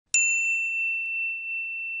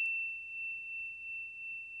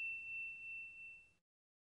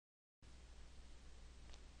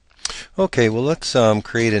Okay, well let's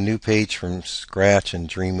create a new page from scratch in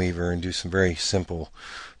Dreamweaver and do some very simple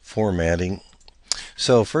formatting.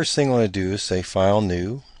 So first thing I want to do is say File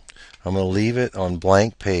New. I'm going to leave it on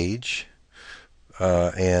blank page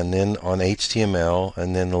and then on HTML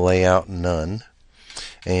and then the layout None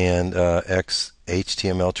and X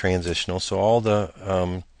HTML transitional. So all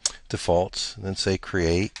the defaults. Then say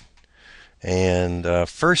Create. And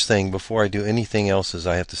first thing before I do anything else is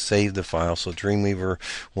I have to save the file so Dreamweaver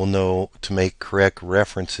will know to make correct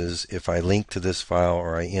references if I link to this file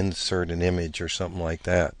or I insert an image or something like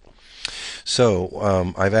that.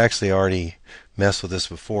 So I've actually already messed with this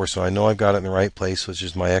before, so I know I've got it in the right place, which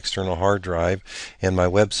is my external hard drive, and my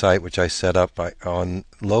website, which I set up on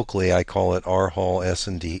locally. I call it rhall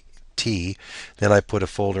S&T. Then I put a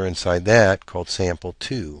folder inside that called Sample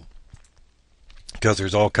 2. Because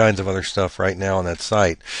there's all kinds of other stuff right now on that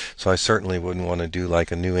site, so I certainly wouldn't want to do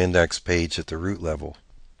like a new index page at the root level.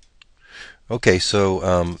 Okay,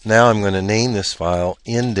 so now I'm going to name this file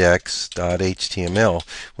index.html,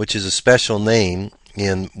 which is a special name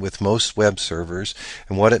with most web servers,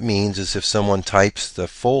 and what it means is if someone types the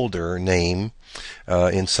folder name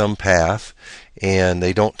in some path and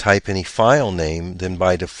they don't type any file name, then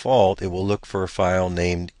by default it will look for a file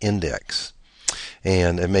named index.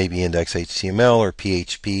 And it may be index.html or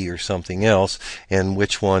PHP or something else, and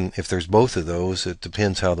which one, if there's both of those, it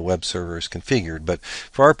depends how the web server is configured. But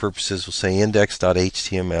for our purposes, we'll say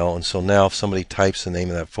index.html, and so now if somebody types the name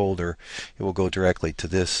of that folder, it will go directly to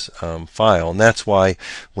this file. And that's why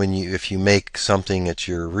if you make something at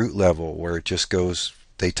your root level where it just goes,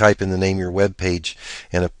 they type in the name of your web page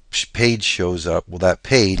and a page shows up, well, that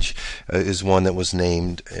page is one that was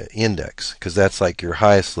named index, because that's like your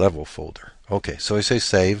highest level folder. Okay, so I say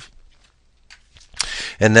save,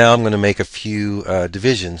 and now I'm going to make a few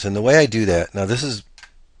divisions. And the way I do that, now this is a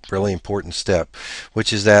really important step,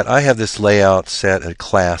 which is that I have this layout set at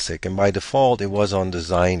classic, and by default it was on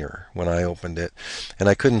designer when I opened it, and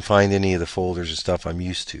I couldn't find any of the folders and stuff I'm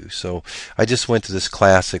used to. So I just went to this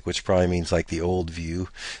classic, which probably means like the old view,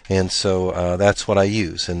 and so that's what I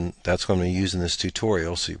use, and that's what I'm going to use in this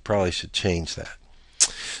tutorial, so you probably should change that.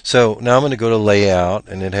 So now I'm going to go to layout,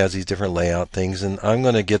 and it has these different layout things, and I'm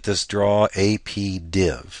going to get this draw AP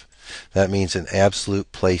div. That means an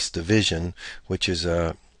absolute place division, which is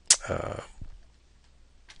a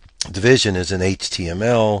division is an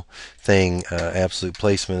HTML thing, absolute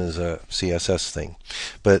placement is a CSS thing.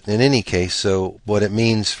 But in any case, so what it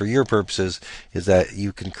means for your purposes is that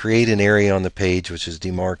you can create an area on the page which is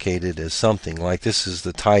demarcated as something like this is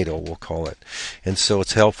the title, we'll call it. And so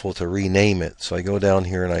it's helpful to rename it. So I go down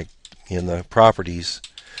here and in the properties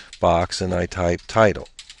box and I type title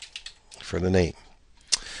for the name.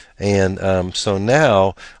 And so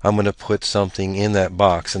now I'm going to put something in that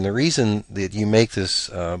box. And the reason that you make this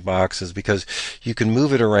box is because you can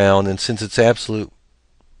move it around, and since it's absolute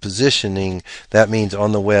positioning, that means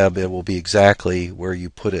on the web it will be exactly where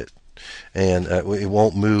you put it. And it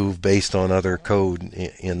won't move based on other code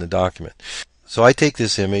in the document. So I take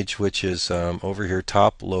this image, which is over here,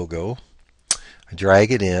 top logo. I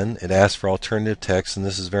drag it in. It asks for alternative text, and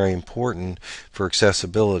this is very important for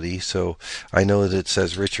accessibility. So I know that it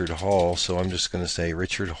says Richard Hall, so I'm just going to say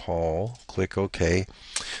Richard Hall. Click OK.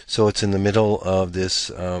 So it's in the middle of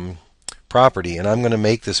this property, and I'm going to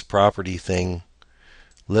make this property thing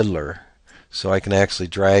littler, so I can actually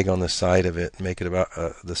drag on the side of it and make it about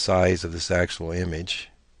the size of this actual image.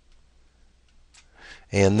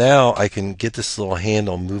 And now I can get this little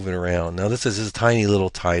handle moving around. Now this is a tiny little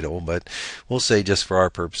title, but we'll say just for our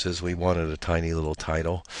purposes we wanted a tiny little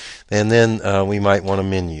title. And then we might want a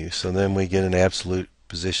menu. So then we get an absolute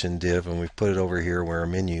position div, and we put it over here where a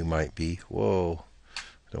menu might be. Whoa,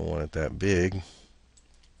 don't want it that big.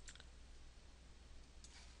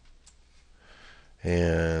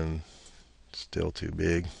 And still too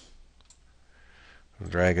big. I'll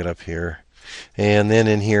drag it up here. And then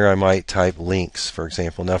in here I might type links, for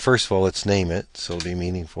example. Now first of all, let's name it so it'll be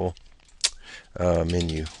meaningful.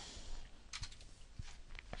 Menu.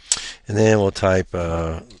 And then we'll type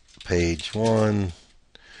page 1,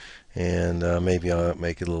 and maybe I'll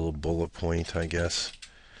make it a little bullet point, I guess.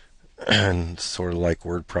 And sort of like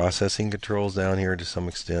word processing controls down here to some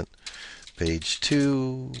extent. Page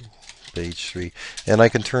 2, page 3. And I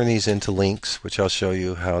can turn these into links, which I'll show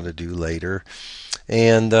you how to do later.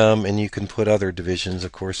 And you can put other divisions.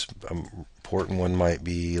 Of course, an important one might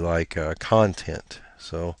be like content.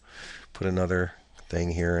 So put another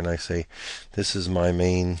thing here, and I say this is my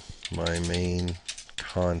main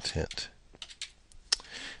content,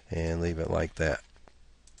 and leave it like that.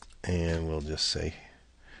 And we'll just say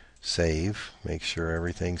Save. Make sure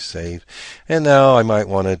everything's saved. And now I might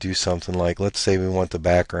want to do something like, let's say we want the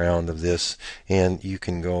background of this, and you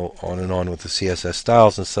can go on and on with the CSS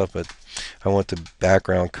styles and stuff, but I want the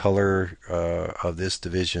background color of this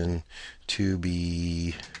division to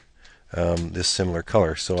be this similar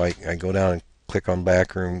color. So I go down and click on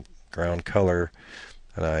background color,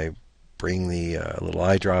 and I bring the little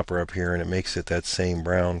eyedropper up here, and it makes it that same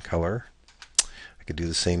brown color. I could do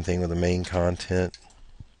the same thing with the main content.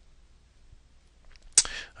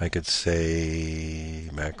 I could say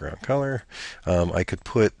background color. I could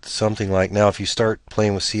put something like, now if you start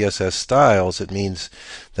playing with CSS styles, it means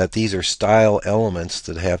that these are style elements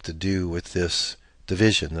that have to do with this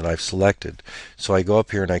division that I've selected. So I go up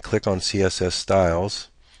here and I click on CSS styles,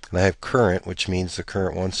 and I have current, which means the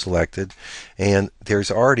current one's selected, and there's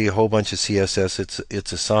already a whole bunch of CSS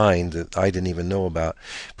it's assigned that I didn't even know about.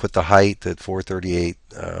 Put the height at 438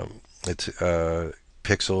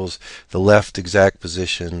 pixels, the left exact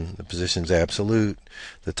position, the position's absolute,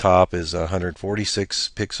 the top is 146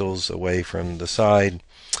 pixels away from the side,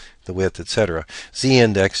 the width, etc.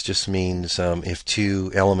 Z-index just means if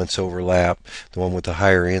two elements overlap, the one with the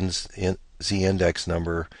higher Z-index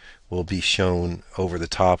number will be shown over the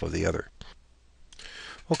top of the other.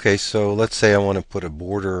 Okay, so let's say I want to put a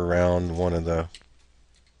border around one of the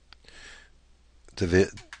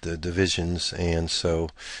divisions, and so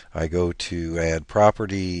I go to add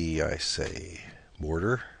property, I say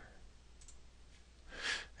border,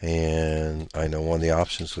 and I know one of the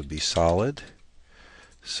options would be solid.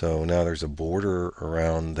 So now there's a border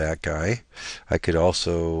around that guy. I could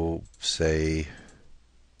also say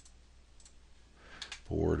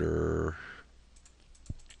border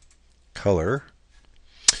color,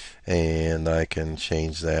 and I can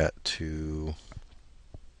change that to,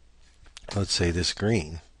 let's say, this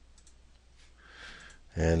green.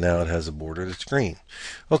 And now it has a border that's green.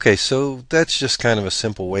 Okay, so that's just kind of a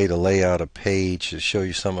simple way to lay out a page to show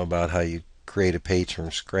you something about how you create a page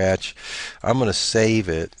from scratch. I'm going to save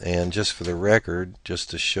it, and just for the record, just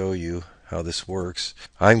to show you how this works,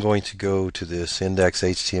 I'm going to go to this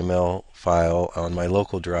index.html file on my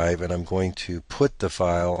local drive, and I'm going to put the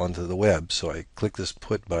file onto the web. So I click this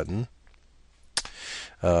put button.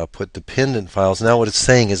 Put dependent files. Now what it's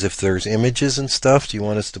saying is, if there's images and stuff, do you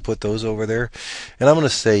want us to put those over there? And I'm going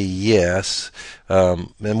to say yes.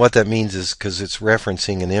 And what that means is, because it's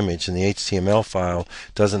referencing an image, and the HTML file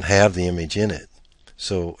doesn't have the image in it,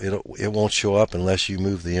 so it won't show up unless you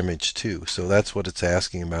move the image too. So that's what it's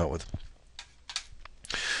asking about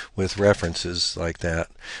with references like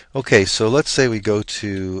that. Okay, so let's say we go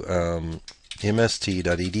to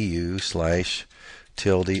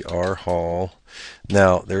mst.edu/rhall.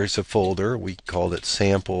 Now there's a folder, we called it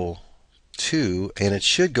sample2, and it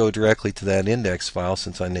should go directly to that index file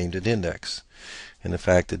since I named it index. And in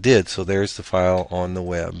fact it did, so there's the file on the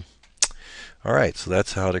web. Alright, so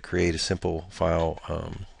that's how to create a simple file,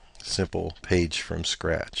 simple page from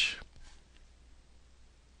scratch.